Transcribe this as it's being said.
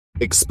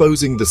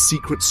exposing the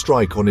secret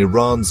strike on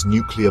Iran's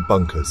nuclear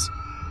bunkers,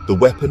 the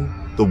weapon,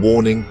 the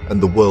warning,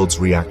 and the world's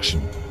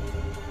reaction.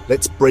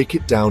 Let's break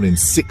it down in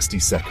 60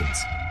 seconds.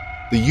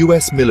 The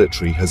US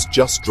military has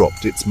just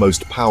dropped its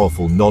most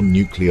powerful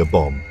non-nuclear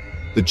bomb,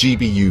 the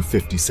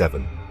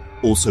GBU-57,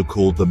 also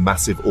called the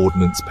Massive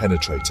Ordnance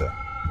Penetrator.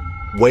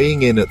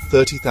 Weighing in at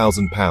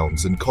 30,000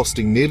 pounds and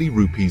costing nearly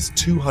rupees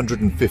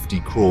 250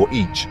 crore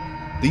each,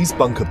 these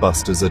bunker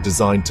busters are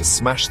designed to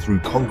smash through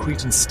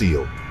concrete and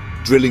steel,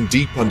 drilling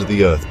deep under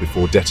the earth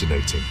before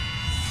detonating.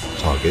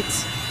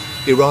 Targets: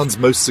 Iran's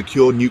most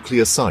secure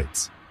nuclear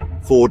sites,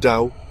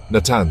 Fordow,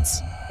 Natanz,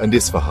 and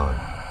Isfahan.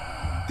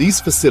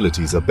 These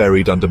facilities are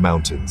buried under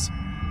mountains,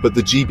 but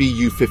the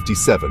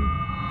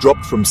GBU-57,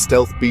 dropped from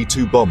stealth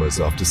B-2 bombers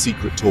after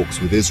secret talks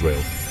with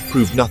Israel,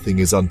 proved nothing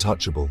is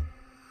untouchable.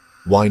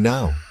 Why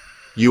now?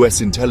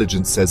 US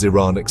intelligence says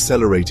Iran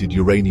accelerated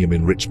uranium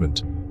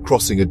enrichment,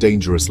 crossing a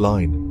dangerous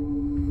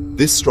line.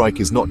 This strike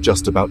is not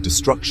just about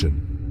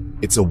destruction,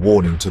 it's a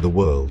warning to the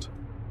world.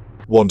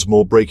 Want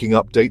more breaking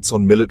updates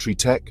on military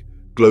tech,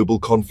 global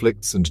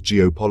conflicts, and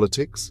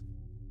geopolitics?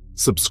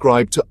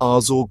 Subscribe to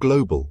Azor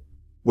Global,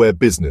 where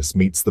business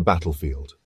meets the battlefield.